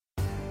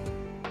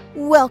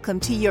Welcome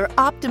to your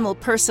Optimal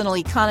Personal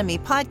Economy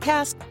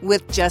podcast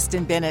with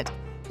Justin Bennett.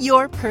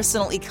 Your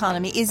personal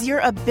economy is your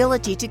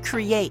ability to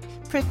create,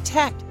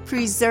 protect,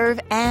 preserve,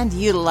 and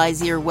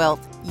utilize your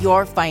wealth,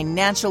 your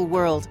financial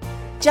world.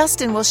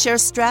 Justin will share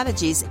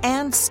strategies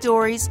and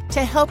stories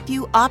to help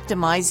you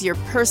optimize your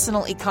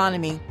personal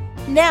economy.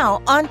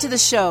 Now, on to the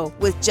show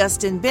with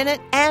Justin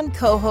Bennett and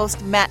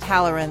co-host Matt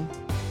Halloran.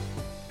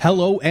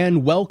 Hello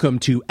and welcome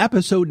to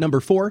episode number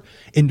 4,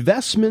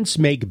 Investments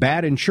Make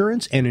Bad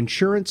Insurance and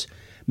Insurance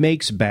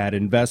Makes Bad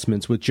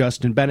Investments with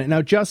Justin Bennett.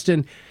 Now,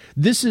 Justin,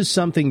 this is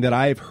something that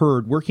I've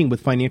heard working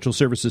with financial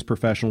services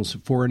professionals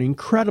for an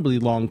incredibly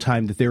long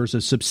time, that there's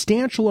a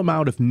substantial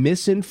amount of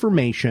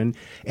misinformation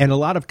and a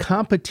lot of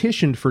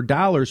competition for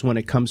dollars when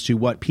it comes to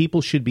what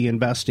people should be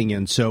investing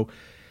in. So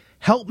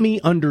help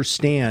me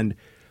understand,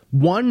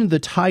 one, the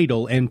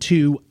title, and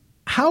two,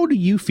 how do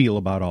you feel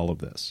about all of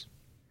this?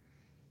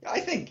 I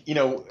think,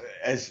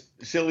 as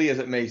silly as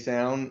it may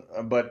sound,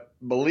 but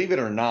believe it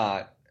or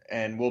not,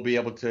 and we'll be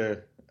able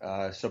to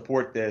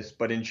support this,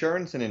 but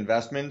insurance and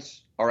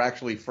investments are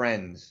actually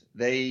friends.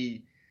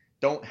 They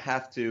don't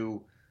have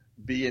to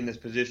be in this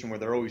position where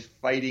they're always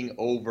fighting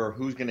over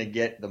who's going to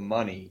get the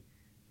money.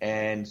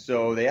 And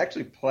so they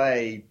actually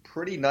play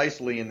pretty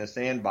nicely in the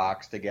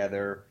sandbox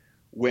together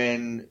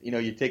when,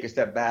 you take a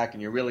step back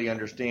and you really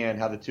understand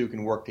how the two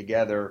can work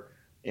together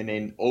in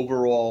an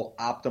overall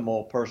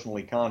optimal personal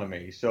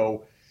economy.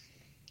 So,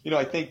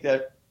 I think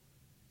that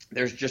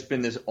there's just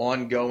been this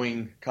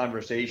ongoing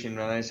conversation.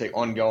 When I say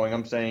ongoing,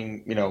 I'm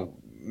saying,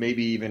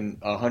 maybe even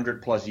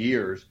 100+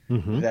 years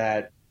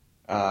that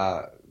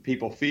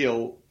people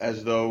feel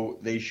as though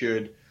they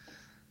should,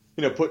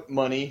 put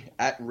money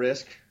at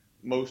risk,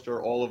 most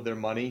or all of their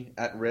money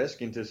at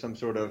risk into some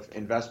sort of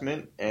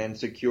investment and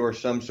secure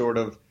some sort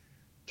of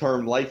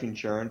term life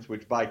insurance,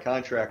 which by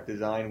contract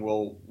design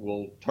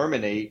will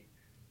terminate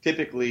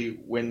typically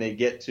when they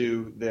get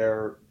to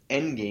their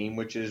end game,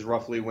 which is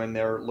roughly when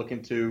they're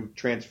looking to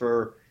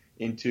transfer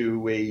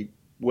into a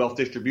wealth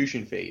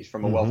distribution phase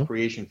from a wealth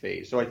creation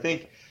phase. So I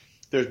think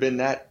there's been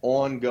that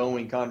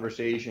ongoing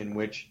conversation,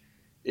 which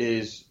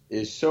is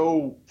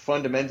so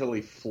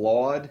fundamentally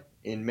flawed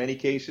in many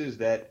cases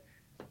that,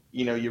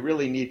 you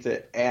really need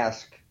to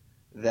ask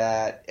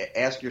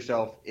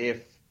yourself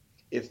if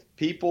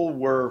people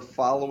were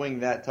following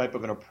that type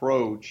of an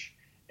approach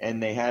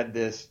and they had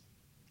this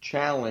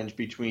challenge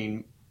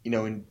between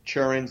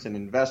insurance and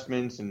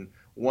investments, and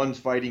one's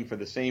fighting for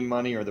the same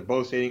money, or they're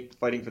both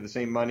fighting for the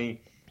same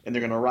money, and they're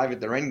going to arrive at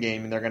their end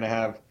game and they're going to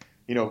have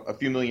a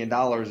few $1 million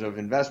of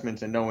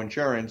investments and no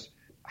insurance.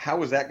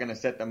 How is that going to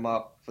set them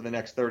up for the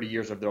next 30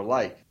 years of their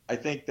life? I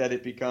think that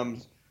it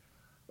becomes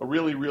a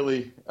really,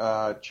 really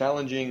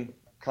challenging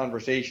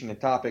conversation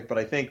and topic, but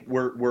I think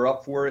we're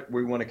up for it.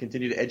 We want to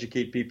continue to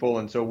educate people,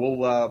 and so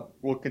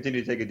we'll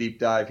continue to take a deep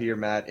dive here,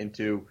 Matt,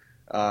 into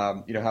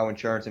how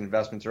insurance and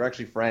investments are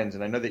actually friends.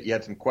 And I know that you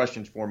had some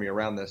questions for me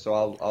around this,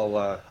 so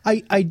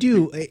I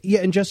do. Yeah.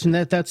 And Justin,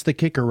 that's the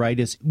kicker, right?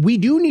 Is we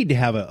do need to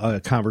have a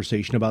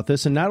conversation about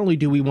this. And not only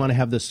do we want to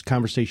have this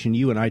conversation,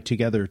 you and I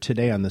together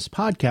today on this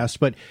podcast,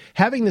 but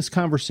having this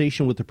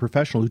conversation with a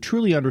professional who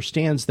truly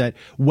understands that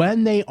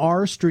when they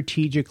are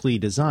strategically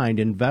designed,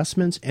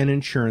 investments and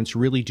insurance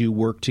really do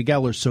work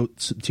together. So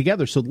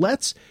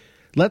let's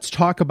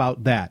talk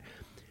about that.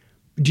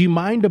 Do you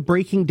mind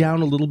breaking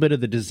down a little bit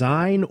of the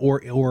design,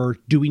 or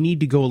do we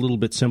need to go a little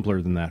bit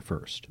simpler than that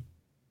first?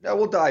 No,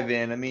 we'll dive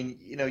in. I mean,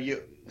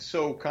 you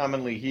so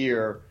commonly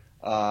hear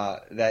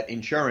that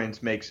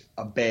insurance makes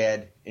a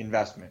bad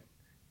investment.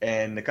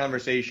 And the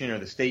conversation or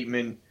the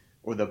statement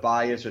or the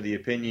bias or the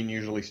opinion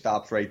usually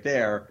stops right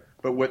there.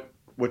 But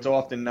what's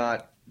often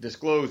not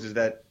disclosed is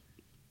that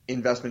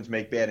investments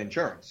make bad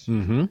insurance.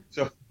 Mm-hmm.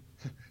 So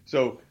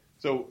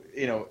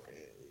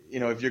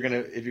if you're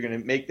gonna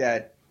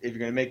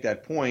make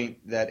that point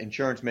that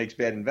insurance makes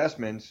bad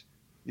investments,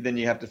 then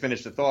you have to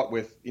finish the thought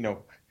with,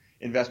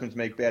 investments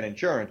make bad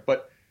insurance.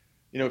 But,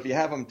 if you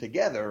have them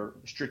together,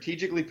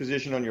 strategically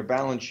positioned on your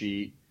balance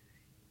sheet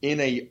in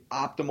a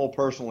optimal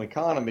personal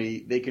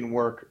economy, they can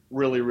work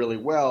really, really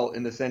well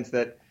in the sense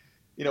that,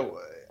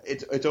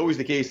 it's always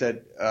the case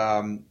that,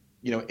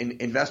 in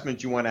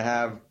investments you want to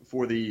have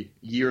for the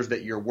years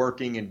that you're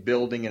working and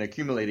building and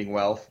accumulating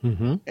wealth.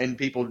 Mm-hmm. And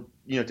people,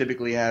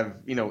 typically have,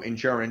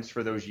 insurance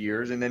for those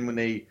years. And then when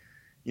they,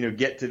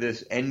 get to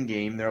this end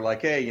game, they're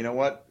like, hey, you know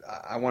what?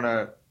 I want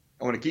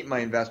to keep my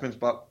investments,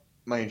 but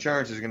my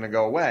insurance is going to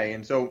go away.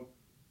 And so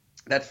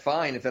that's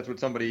fine if that's what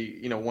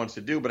somebody, wants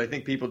to do. But I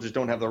think people just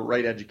don't have the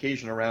right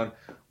education around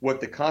what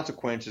the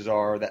consequences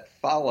are that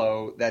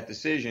follow that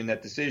decision.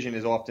 That decision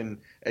is often,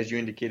 as you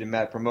indicated,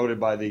 Matt,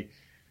 promoted by the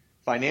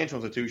financial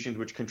institutions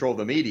which control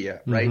the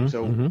media, right? Mm-hmm,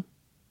 So,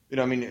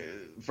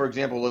 mm-hmm. For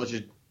example, let's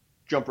just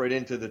jump right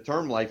into the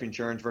term life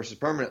insurance versus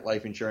permanent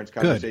life insurance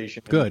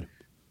conversation. Good.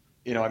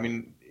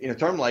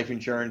 Term life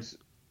insurance,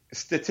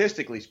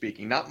 statistically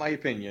speaking, not my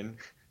opinion,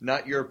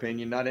 not your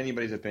opinion, not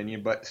anybody's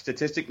opinion, but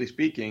statistically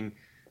speaking,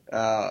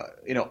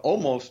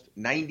 almost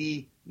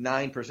 99%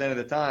 of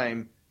the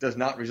time, does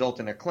not result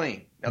in a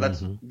claim. Now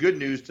that's good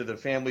news to the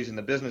families and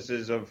the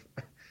businesses of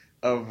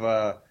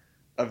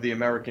the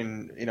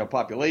American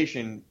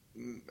population.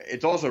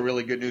 It's also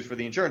really good news for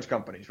the insurance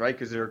companies, right?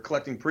 Because they're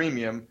collecting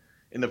premium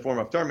in the form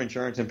of term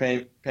insurance and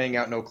paying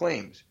out no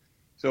claims.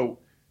 So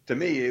to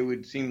me, it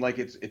would seem like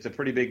it's a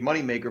pretty big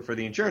moneymaker for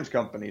the insurance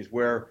companies.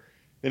 Where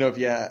if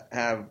you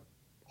have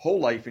whole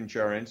life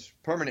insurance,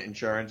 permanent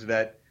insurance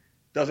that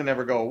doesn't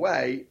ever go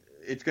away,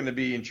 it's going to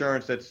be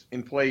insurance that's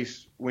in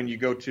place when you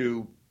go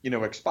to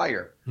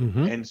expire.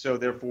 And so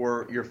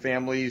therefore your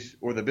families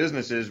or the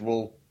businesses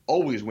will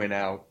always win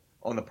out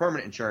on the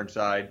permanent insurance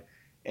side.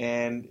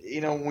 And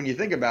when you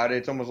think about it,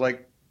 it's almost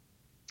like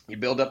you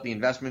build up the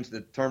investments,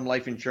 the term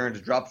life insurance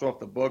drops off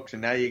the books,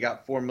 and now you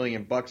got $4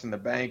 million in the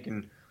bank,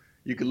 and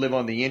you could live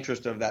on the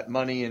interest of that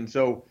money. And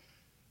so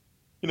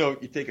you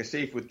take a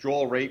safe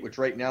withdrawal rate, which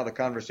right now the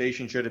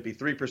conversation, should it be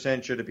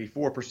 3%, should it be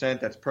 4%?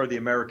 That's per the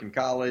American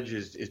College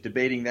is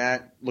debating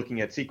that,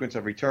 looking at sequence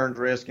of return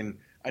risk. And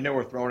I know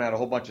we're throwing out a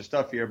whole bunch of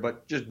stuff here,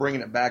 but just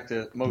bringing it back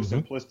to most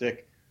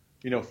simplistic,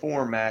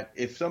 format.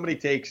 If somebody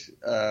takes,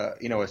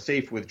 a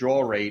safe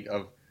withdrawal rate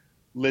of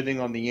living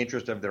on the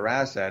interest of their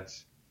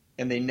assets,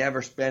 and they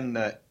never spend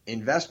the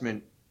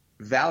investment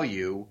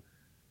value,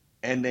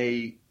 and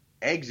they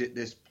exit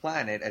this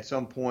planet at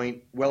some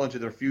point well into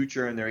their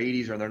future in their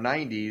 80s or their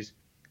 90s,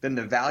 then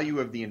the value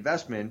of the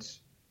investments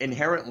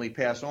inherently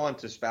pass on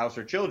to spouse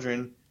or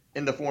children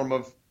in the form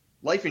of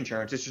life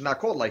insurance. It's just not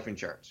called life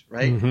insurance,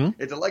 right?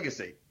 It's a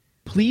legacy.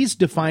 Please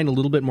define a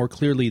little bit more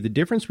clearly the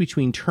difference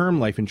between term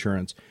life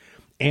insurance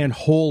and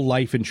whole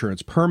life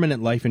insurance,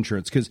 permanent life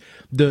insurance, because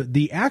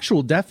the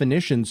actual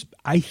definitions,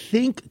 I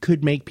think,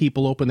 could make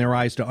people open their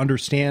eyes to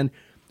understand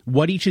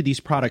what each of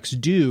these products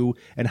do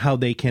and how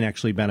they can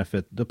actually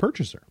benefit the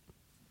purchaser.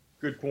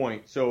 Good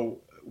point.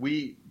 So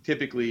we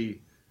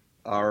typically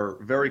are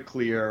very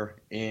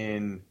clear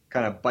in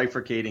kind of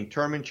bifurcating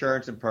term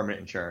insurance and permanent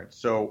insurance.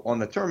 So on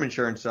the term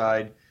insurance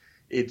side,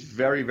 it's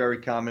very, very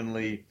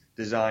commonly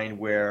designed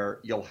where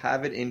you'll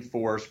have it in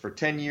force for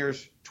 10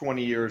 years,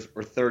 20 years,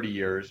 or 30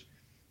 years.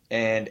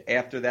 And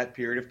after that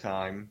period of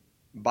time,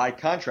 by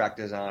contract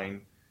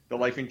design, the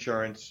life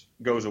insurance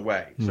goes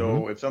away.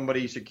 So if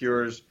somebody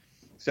secures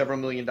several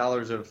 $1 million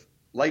of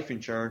life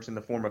insurance in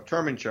the form of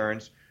term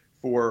insurance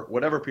for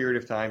whatever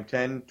period of time,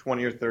 10,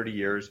 20, or 30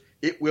 years,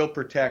 it will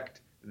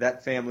protect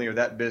that family or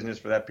that business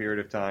for that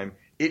period of time.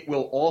 It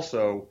will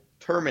also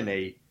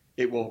terminate.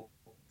 It will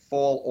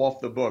fall off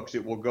the books.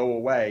 It will go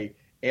away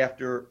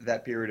after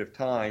that period of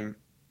time.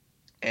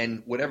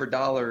 And whatever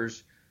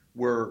dollars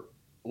were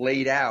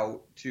laid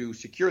out to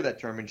secure that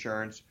term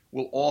insurance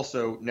will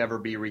also never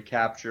be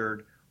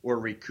recaptured or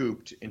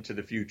recouped into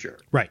the future.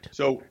 Right.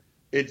 So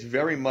it's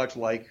very much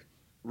like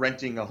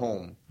renting a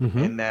home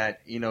in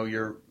that,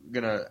 you're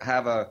going to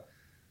have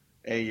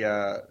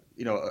a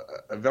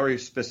very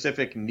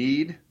specific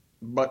need,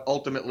 but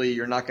ultimately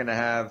you're not going to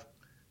have,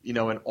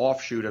 an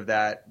offshoot of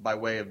that by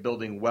way of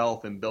building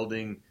wealth and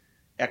building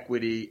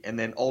equity and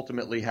then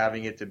ultimately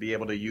having it to be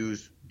able to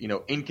use,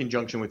 in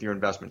conjunction with your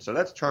investment. So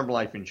that's term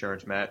life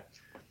insurance, Matt.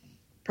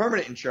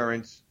 Permanent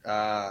insurance,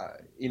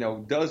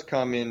 does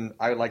come in,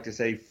 I would like to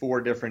say, 4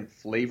 different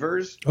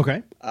flavors.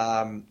 Okay.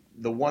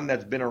 The one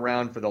that's been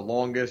around for the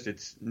longest,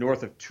 it's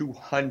north of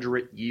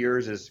 200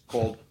 years, is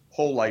called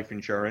whole life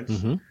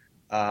insurance.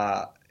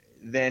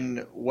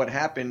 Then what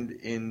happened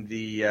in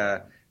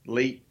the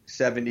late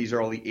 70s,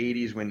 early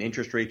 80s, when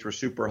interest rates were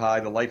super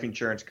high, the life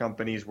insurance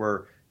companies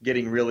were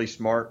getting really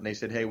smart, and they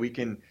said, hey, we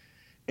can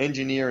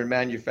engineer and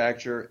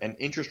manufacture an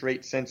interest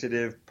rate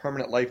sensitive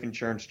permanent life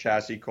insurance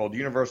chassis called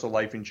universal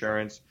life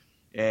insurance.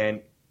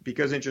 And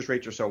because interest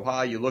rates are so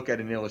high, you look at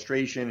an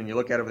illustration and you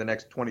look at it over the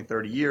next 20,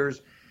 30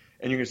 years,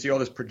 and you're going to see all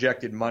this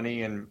projected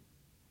money, and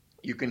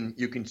you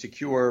can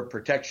secure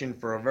protection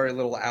for a very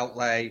little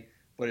outlay,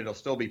 but it'll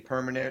still be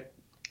permanent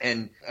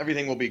and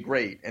everything will be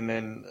great. And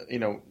then,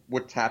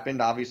 what's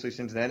happened obviously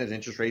since then is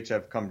interest rates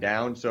have come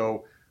down.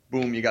 So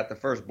boom, you got the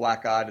first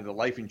black eye to the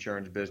life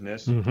insurance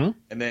business. And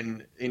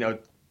then,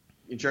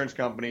 insurance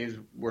companies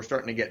were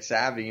starting to get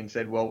savvy and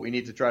said, well, we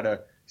need to try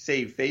to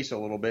save face a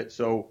little bit.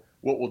 So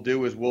what we'll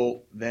do is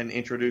we'll then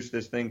introduce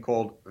this thing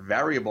called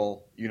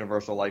variable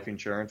universal life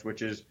insurance,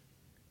 which is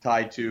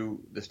tied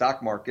to the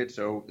stock market.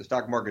 So the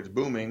stock market's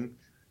booming.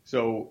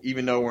 So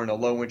even though we're in a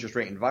low interest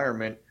rate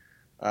environment,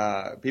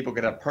 people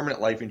could have permanent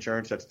life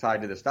insurance that's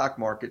tied to the stock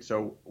market.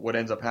 So what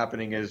ends up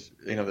happening is,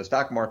 the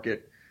stock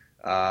market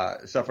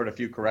suffered a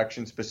few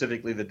corrections,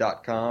 specifically the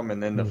 .com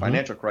and then the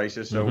financial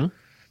crisis. So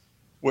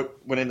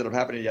what ended up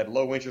happening, you had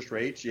low interest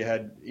rates, you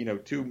had,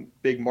 2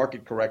 big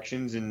market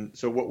corrections. And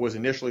so what was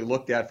initially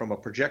looked at from a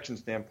projection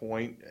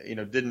standpoint,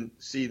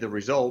 didn't see the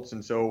results.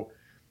 And so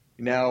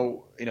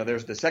now,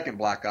 there's the second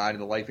black eye to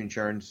the life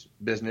insurance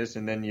business.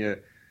 And then you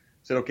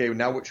said, okay,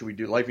 now what should we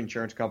do? Life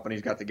insurance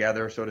companies got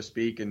together, so to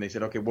speak, and they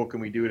said, okay, what can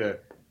we do to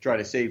try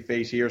to save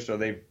face here? So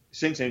they've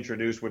since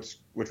introduced what's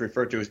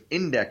referred to as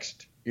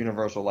indexed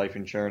universal life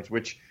insurance,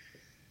 which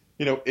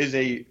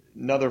is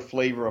another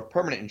flavor of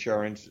permanent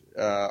insurance,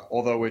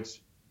 although it's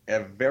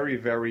a very,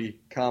 very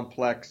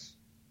complex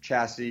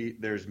chassis.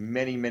 There's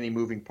many, many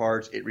moving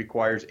parts. It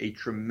requires a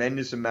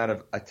tremendous amount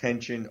of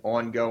attention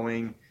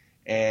ongoing.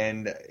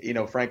 And,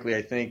 frankly,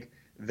 I think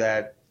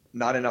that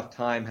not enough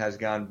time has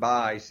gone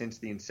by since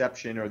the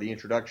inception or the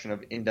introduction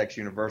of index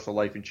universal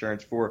life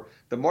insurance for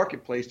the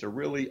marketplace to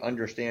really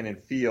understand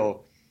and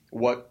feel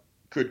what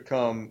could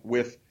come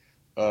with,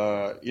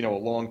 a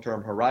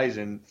long-term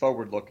horizon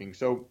forward looking.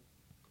 So,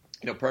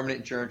 permanent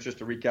insurance, just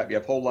to recap, you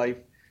have whole life,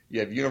 you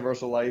have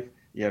universal life,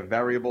 you have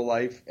variable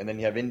life, and then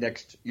you have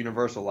indexed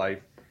universal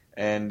life.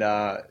 And,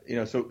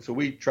 so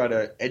we try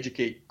to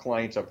educate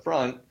clients up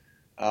front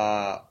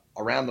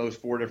around those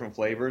 4 different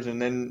flavors.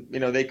 And then,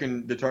 they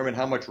can determine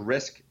how much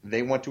risk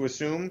they want to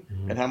assume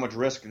and how much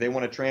risk they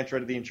want to transfer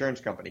to the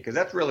insurance company. Because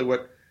that's really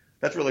what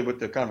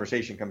the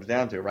conversation comes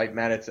down to, right,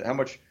 Matt? It's how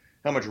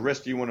much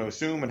risk do you want to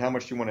assume and how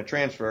much do you want to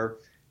transfer?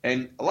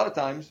 And a lot of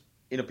times,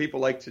 people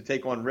like to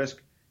take on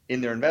risk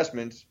in their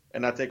investments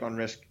and not take on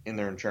risk in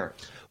their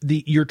insurance.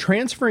 You're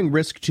transferring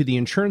risk to the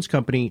insurance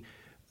company.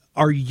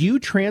 Are you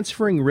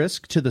transferring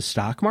risk to the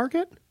stock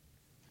market?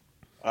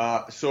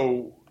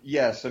 So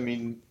yes, I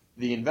mean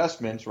the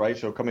investments, right?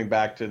 So coming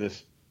back to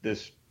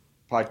this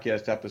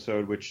podcast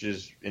episode, which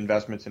is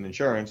investments and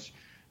insurance,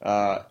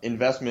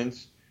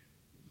 investments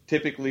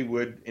typically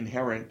would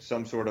inherit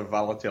some sort of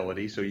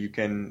volatility. So you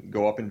can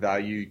go up in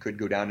value, you could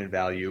go down in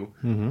value.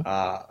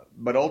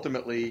 But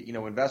ultimately,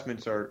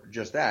 investments are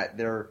just that.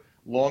 They're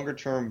longer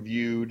term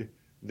viewed,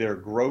 they're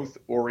growth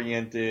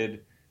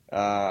oriented,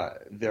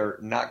 they're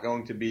not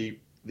going to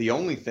be the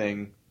only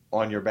thing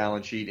on your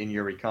balance sheet in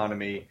your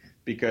economy,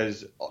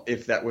 because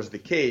if that was the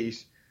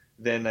case,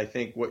 then I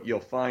think what you'll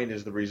find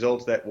is the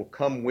results that will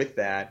come with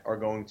that are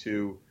going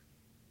to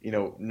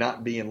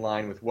not be in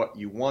line with what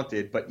you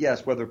wanted. But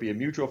yes, whether it be a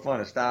mutual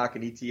fund, a stock,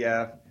 an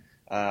ETF,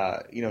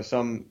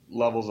 some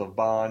levels of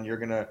bond, you're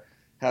going to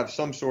have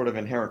some sort of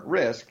inherent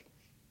risk.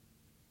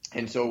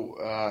 And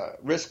so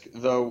risk,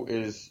 though,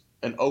 is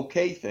an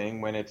okay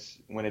thing when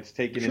it's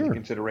taken into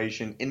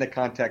consideration in the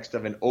context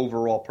of an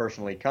overall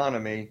personal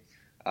economy,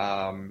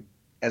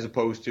 as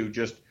opposed to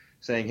just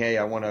saying, hey,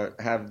 I want to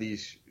have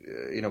these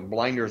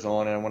blinders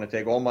on and I want to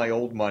take all my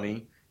old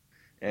money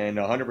and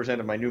 100%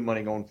 of my new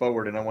money going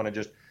forward, and I want to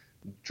just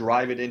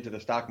drive it into the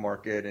stock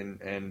market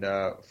and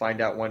find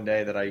out one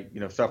day that I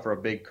suffer a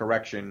big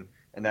correction,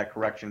 and that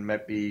correction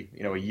might be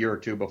a year or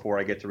two before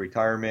I get to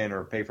retirement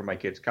or pay for my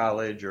kids'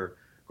 college or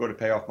go to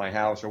pay off my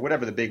house or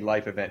whatever the big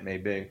life event may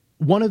be.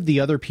 One of the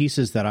other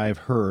pieces that I've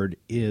heard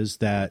is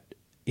that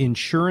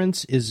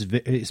insurance is,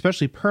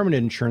 especially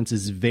permanent insurance,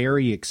 is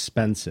very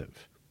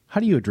expensive.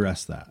 How do you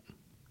address that?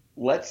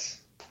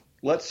 Let's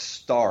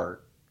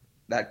start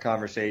that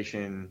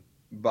conversation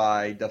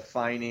by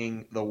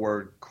defining the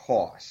word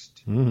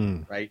cost,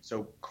 right?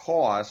 So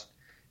cost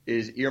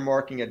is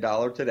earmarking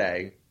 $1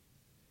 today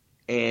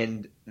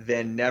and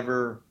then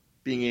never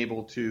being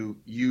able to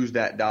use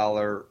that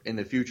dollar in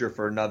the future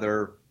for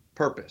another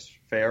purpose.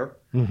 Fair?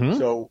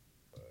 So,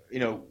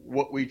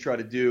 what we try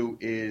to do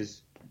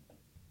is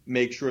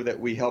make sure that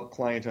we help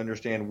clients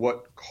understand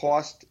what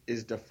cost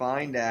is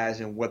defined as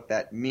and what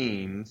that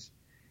means,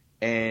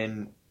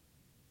 and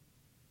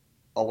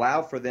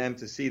allow for them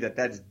to see that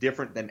that's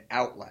different than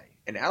outlay.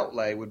 An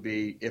outlay would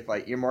be if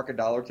I earmark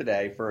 $1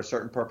 today for a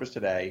certain purpose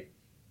today,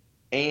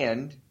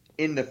 and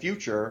in the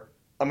future,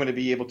 I'm going to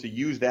be able to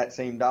use that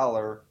same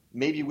dollar,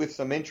 maybe with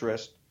some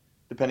interest,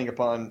 depending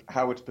upon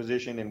how it's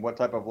positioned and what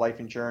type of life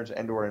insurance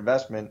and or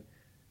investment.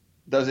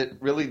 Does it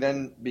really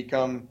then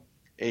become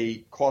a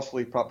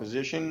costly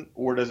proposition,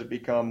 or does it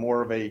become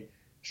more of a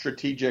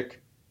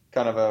strategic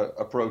kind of a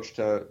approach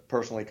to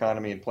personal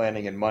economy and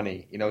planning and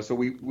money? So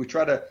we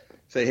try to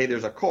say, hey,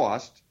 there's a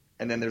cost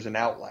and then there's an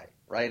outlay,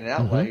 right? An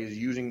outlay is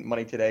using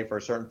money today for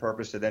a certain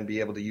purpose to then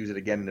be able to use it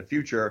again in the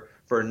future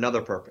for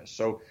another purpose.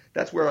 So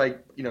that's where I,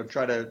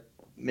 try to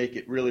make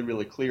it really,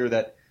 really clear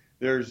that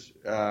there's,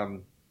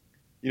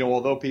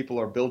 although people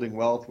are building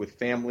wealth with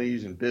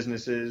families and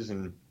businesses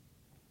and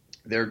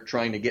they're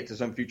trying to get to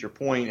some future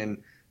point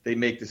and they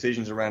make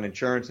decisions around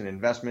insurance and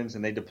investments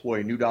and they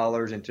deploy new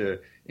dollars into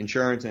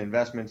insurance and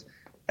investments,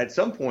 at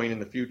some point in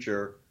the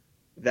future,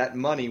 that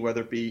money,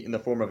 whether it be in the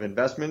form of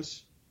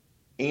investments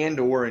and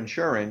or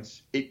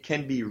insurance, it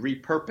can be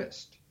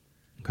repurposed.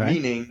 Okay.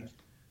 Meaning,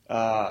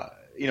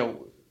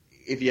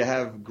 if you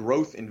have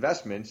growth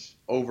investments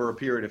over a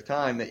period of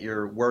time that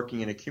you're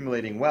working and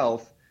accumulating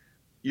wealth,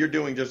 you're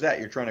doing just that.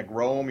 You're trying to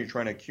grow them, you're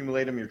trying to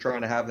accumulate them, you're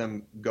trying to have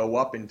them go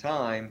up in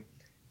time.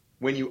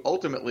 When you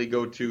ultimately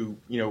go to,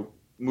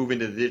 move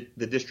into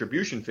the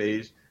distribution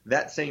phase,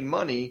 that same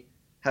money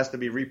has to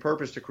be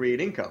repurposed to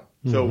create income.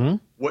 So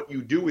what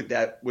you do with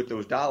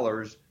those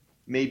dollars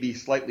may be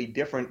slightly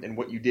different than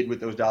what you did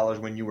with those dollars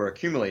when you were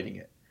accumulating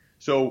it.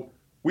 So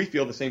we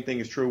feel the same thing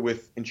is true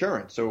with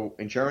insurance. So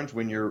insurance,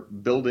 when you're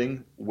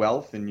building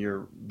wealth and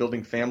you're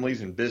building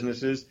families and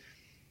businesses,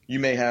 you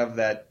may have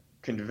that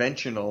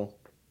conventional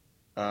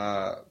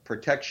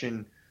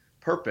protection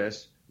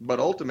purpose, but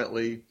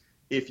ultimately,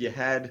 if you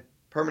had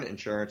permanent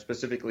insurance,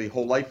 specifically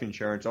whole life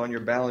insurance on your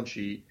balance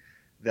sheet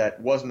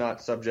that was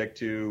not subject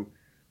to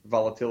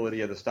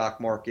volatility of the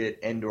stock market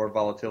and or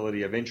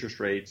volatility of interest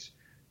rates.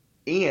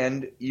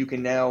 And you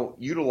can now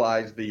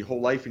utilize the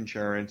whole life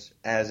insurance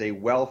as a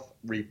wealth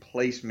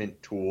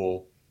replacement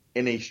tool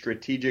in a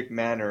strategic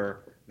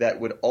manner that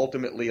would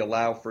ultimately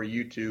allow for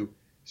you to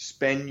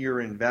spend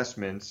your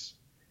investments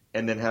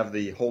and then have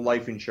the whole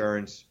life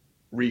insurance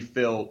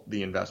refill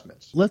the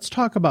investments. Let's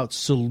talk about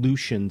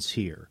solutions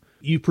here.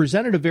 You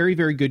presented a very,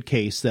 very good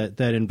case that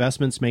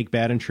investments make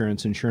bad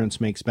insurance,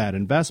 insurance makes bad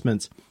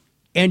investments.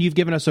 And you've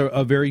given us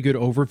a very good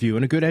overview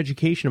and a good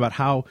education about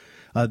how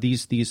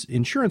these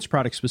insurance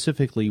products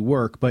specifically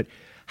work. But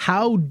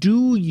how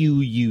do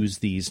you use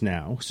these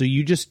now? So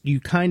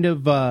you kind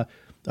of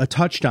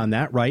touched on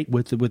that, right,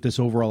 with this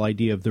overall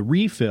idea of the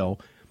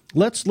refill.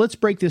 Let's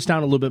break this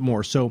down a little bit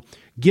more. So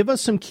give us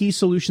some key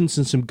solutions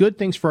and some good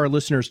things for our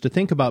listeners to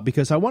think about,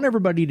 because I want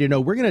everybody to know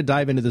we're going to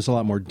dive into this a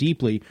lot more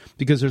deeply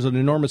because there's an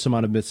enormous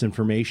amount of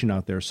misinformation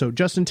out there. So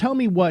Justin, tell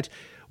me where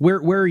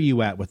are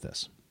you at with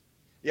this?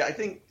 Yeah, I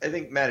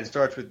think Matt, it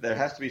starts with there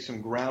has to be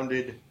some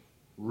grounded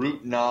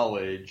root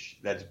knowledge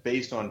that's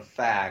based on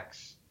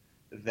facts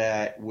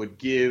that would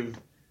give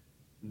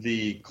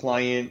the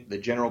client, the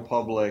general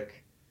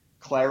public,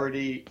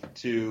 clarity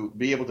to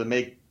be able to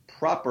make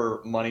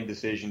proper money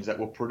decisions that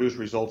will produce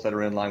results that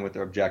are in line with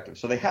their objectives.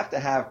 So they have to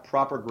have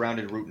proper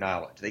grounded root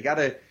knowledge. They got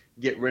to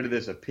get rid of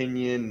this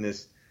opinion,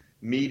 this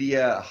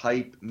media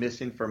hype,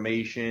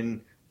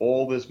 misinformation,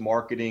 all this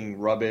marketing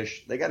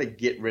rubbish. They got to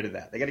get rid of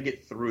that. They got to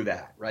get through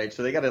that, right?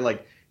 So they got to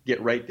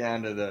get right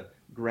down to the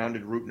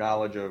grounded root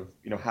knowledge of,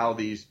 how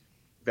these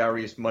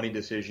various money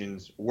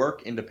decisions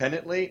work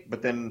independently,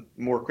 but then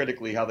more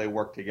critically, how they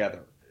work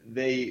together.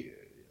 They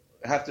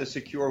have to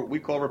secure what we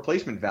call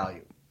replacement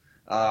value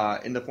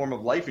in the form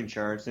of life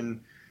insurance.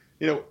 And,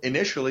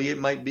 initially it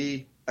might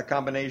be a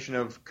combination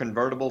of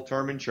convertible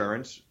term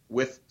insurance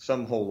with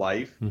some whole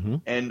life. Mm-hmm.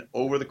 And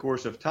over the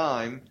course of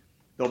time,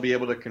 they'll be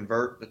able to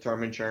convert the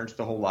term insurance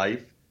to whole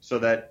life so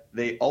that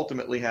they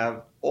ultimately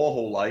have all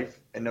whole life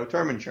and no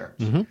term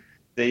insurance. Mm-hmm.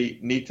 They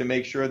need to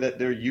make sure that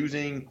they're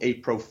using a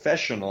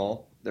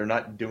professional. They're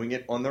not doing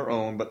it on their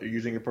own, but they're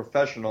using a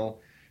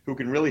professional who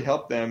can really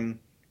help them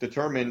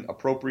determine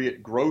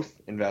appropriate growth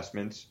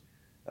investments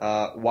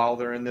while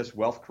they're in this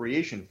wealth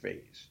creation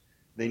phase.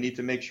 They need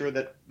to make sure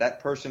that that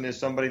person is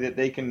somebody that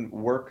they can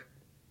work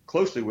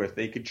closely with,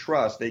 they can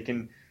trust, they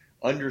can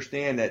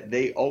understand that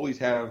they always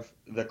have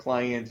the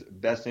client's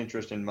best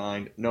interest in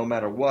mind no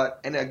matter what.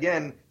 And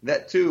again,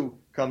 that too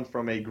comes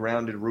from a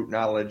grounded root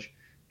knowledge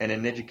and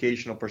an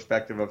educational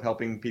perspective of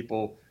helping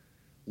people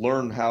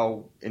learn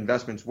how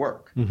investments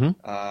work.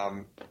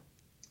 Mm-hmm.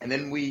 And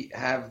then we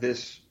have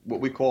this, what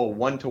we call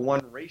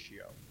 1-to-1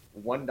 ratio.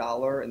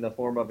 $1 in the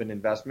form of an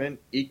investment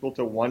equal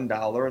to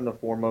 $1 in the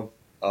form of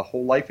a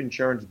whole life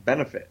insurance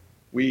benefit.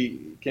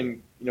 We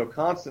can,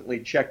 constantly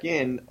check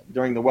in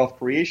during the wealth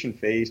creation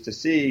phase to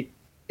see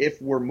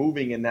if we're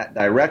moving in that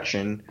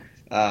direction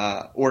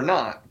or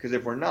not. Because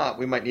if we're not,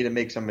 we might need to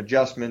make some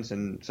adjustments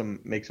and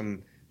make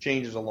some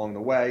changes along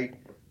the way.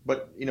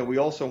 But, we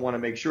also want to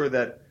make sure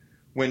that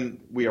when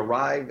we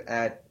arrive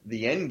at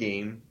the end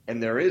game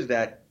and there is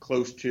that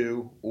close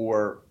to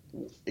or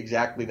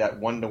exactly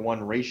that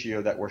 1-to-1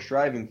 ratio that we're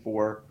striving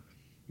for,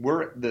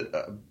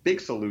 a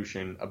big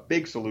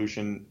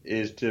solution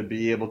is to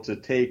be able to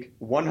take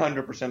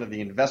 100% of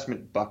the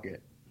investment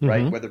bucket,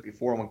 right? Mm-hmm. Whether it be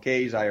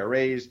 401ks,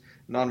 IRAs,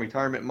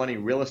 non-retirement money,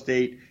 real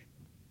estate,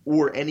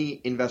 or any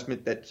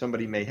investment that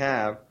somebody may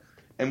have.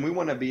 And we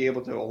want to be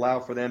able to allow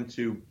for them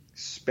to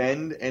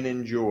spend and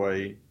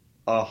enjoy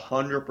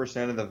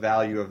 100% of the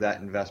value of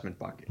that investment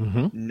bucket,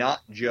 mm-hmm.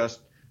 not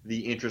just the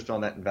interest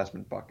on that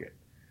investment bucket.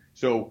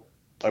 So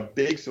a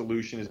big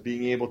solution is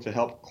being able to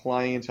help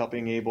clients,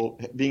 being able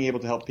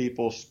to help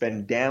people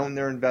spend down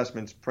their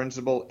investments,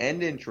 principal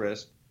and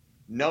interest,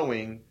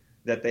 knowing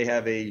that they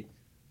have a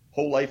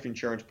whole life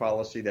insurance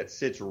policy that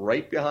sits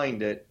right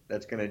behind it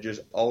that's going to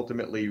just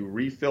ultimately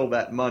refill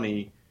that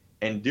money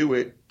and do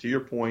it, to your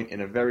point,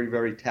 in a very,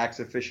 very tax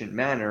efficient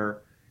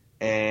manner.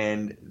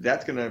 And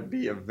that's going to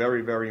be a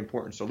very, very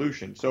important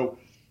solution. So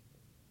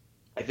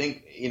I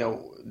think,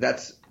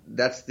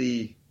 that's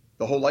the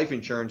whole life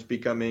insurance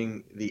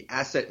becoming the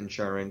asset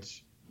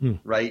insurance,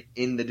 right,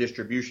 in the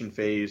distribution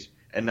phase,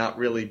 and not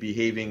really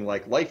behaving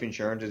like life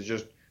insurance. It's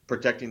just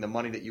protecting the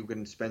money that you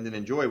can spend and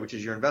enjoy, which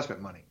is your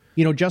investment money.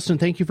 Justin,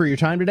 thank you for your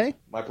time today.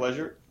 My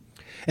pleasure.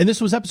 And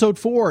this was episode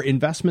 4,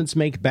 Investments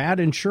Make Bad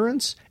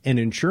Insurance and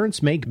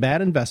Insurance Make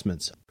Bad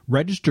Investments.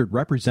 Registered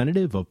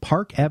representative of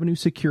Park Avenue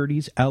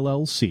Securities,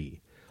 LLC.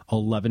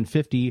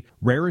 1150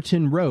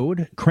 Raritan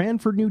Road,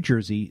 Cranford, New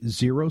Jersey,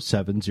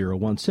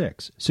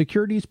 07016.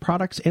 Securities,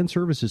 products, and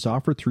services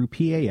offered through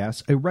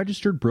PAS, a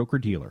registered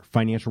broker-dealer.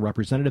 Financial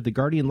representative, the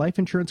Guardian Life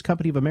Insurance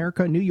Company of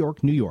America, New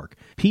York, New York.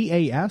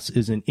 PAS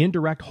is an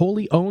indirect,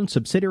 wholly owned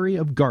subsidiary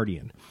of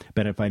Guardian.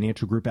 Bennett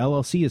Financial Group,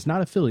 LLC is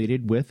not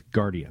affiliated with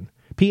Guardian.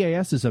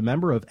 PAS is a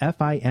member of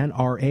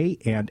FINRA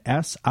and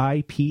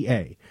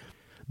SIPA.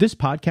 This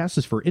podcast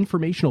is for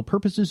informational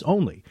purposes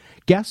only.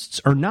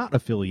 Guests are not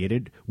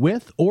affiliated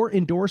with or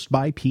endorsed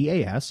by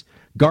PAS,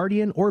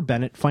 Guardian, or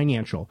Bennett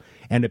Financial,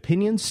 and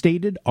opinions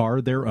stated are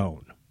their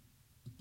own.